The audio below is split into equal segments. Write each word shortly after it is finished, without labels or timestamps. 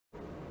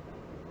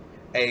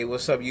Hey,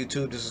 what's up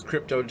YouTube? This is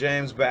Crypto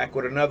James back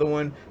with another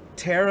one.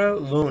 Terra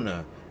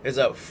Luna is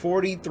up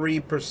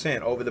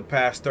 43% over the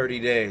past 30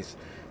 days.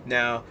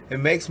 Now, it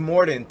makes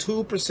more than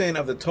 2%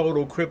 of the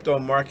total crypto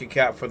market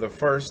cap for the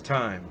first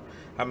time.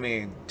 I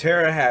mean,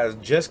 Terra has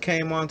just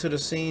came onto the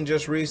scene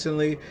just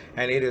recently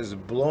and it is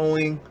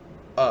blowing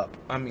up.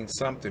 I mean,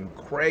 something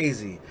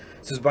crazy.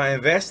 Says by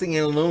investing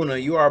in Luna,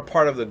 you are a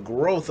part of the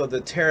growth of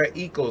the Terra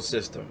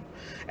ecosystem.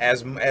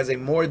 As a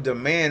more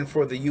demand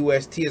for the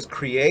UST is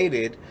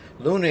created,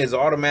 Luna is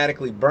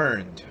automatically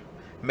burned,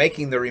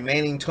 making the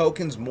remaining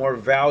tokens more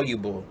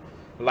valuable,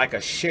 like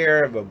a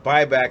share of a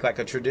buyback, like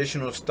a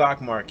traditional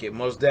stock market.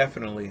 Most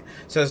definitely.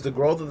 Says the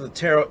growth of the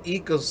Terra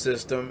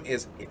ecosystem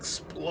is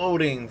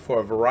exploding for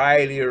a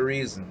variety of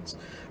reasons.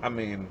 I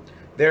mean,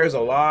 there's a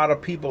lot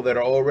of people that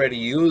are already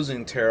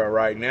using Terra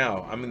right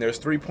now. I mean, there's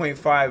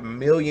 3.5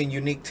 million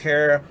unique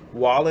Terra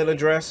wallet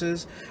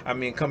addresses. I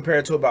mean,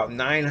 compared to about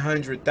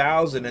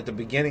 900,000 at the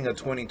beginning of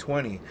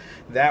 2020.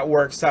 That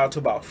works out to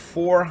about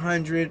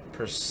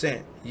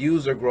 400%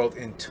 user growth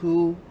in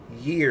 2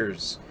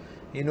 years.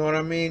 You know what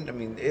I mean? I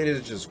mean, it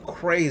is just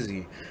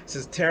crazy.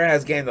 Since Terra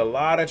has gained a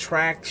lot of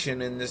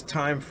traction in this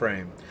time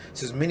frame.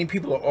 Since many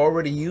people are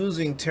already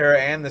using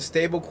Terra and the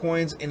stable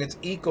coins in its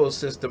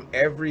ecosystem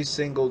every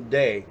single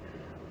day.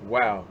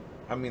 Wow.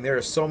 I mean, there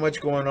is so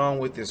much going on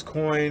with this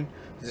coin.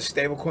 The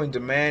stablecoin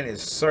demand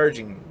is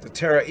surging. The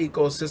Terra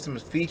ecosystem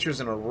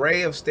features an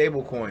array of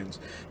stablecoins,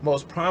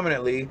 most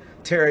prominently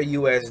Tera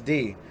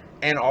Usdt,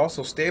 and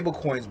also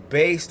stablecoins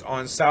based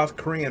on South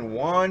Korean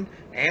won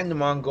and the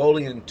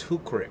Mongolian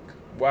tukrik.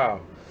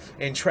 Wow.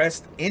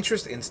 Interest in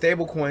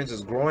stablecoins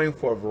is growing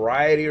for a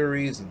variety of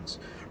reasons,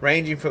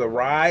 ranging from the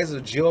rise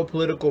of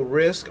geopolitical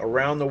risk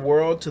around the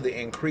world to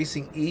the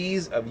increasing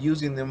ease of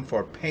using them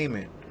for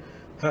payment.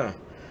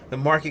 The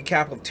market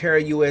cap of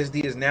Tera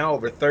USD is now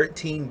over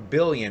 13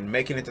 billion,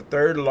 making it the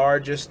third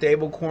largest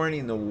stablecoin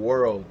in the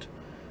world,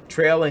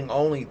 trailing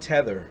only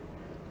Tether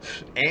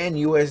and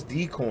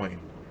USD coin.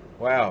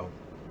 Wow.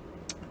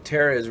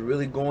 Terra is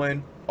really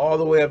going all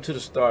the way up to the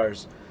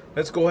stars.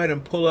 Let's go ahead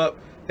and pull up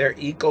their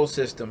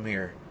ecosystem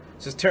here.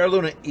 It says Terra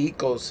Luna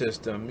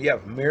ecosystem. You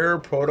have Mirror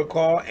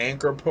Protocol,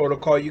 Anchor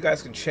Protocol. You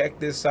guys can check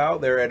this out.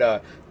 They're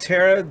at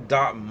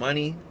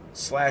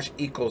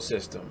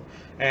terra.money/ecosystem.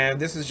 And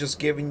this is just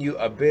giving you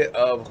a bit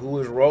of who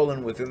is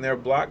rolling within their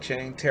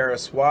blockchain, Terra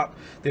Swap.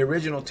 The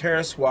original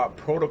Terra Swap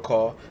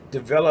protocol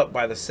developed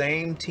by the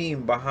same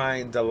team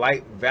behind the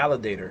Light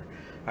Validator.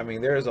 I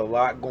mean, there's a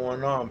lot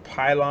going on.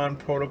 Pylon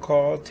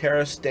Protocol,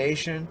 Terra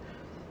Station.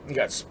 You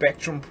got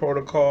Spectrum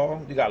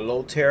Protocol. You got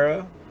Low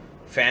Terra,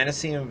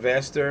 Fantasy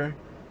Investor,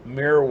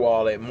 Mirror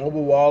Wallet,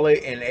 mobile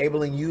wallet,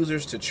 enabling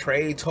users to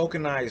trade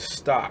tokenized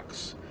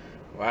stocks.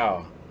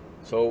 Wow.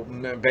 So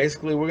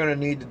basically, we're going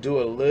to need to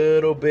do a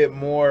little bit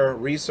more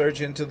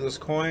research into this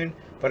coin,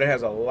 but it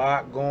has a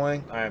lot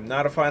going. I am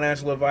not a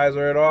financial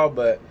advisor at all,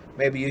 but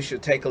maybe you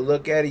should take a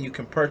look at it. You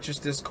can purchase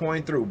this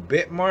coin through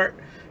Bitmart,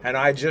 and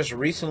I just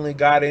recently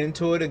got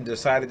into it and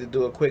decided to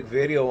do a quick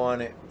video on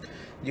it.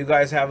 You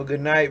guys have a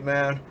good night,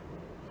 man.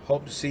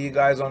 Hope to see you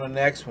guys on the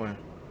next one.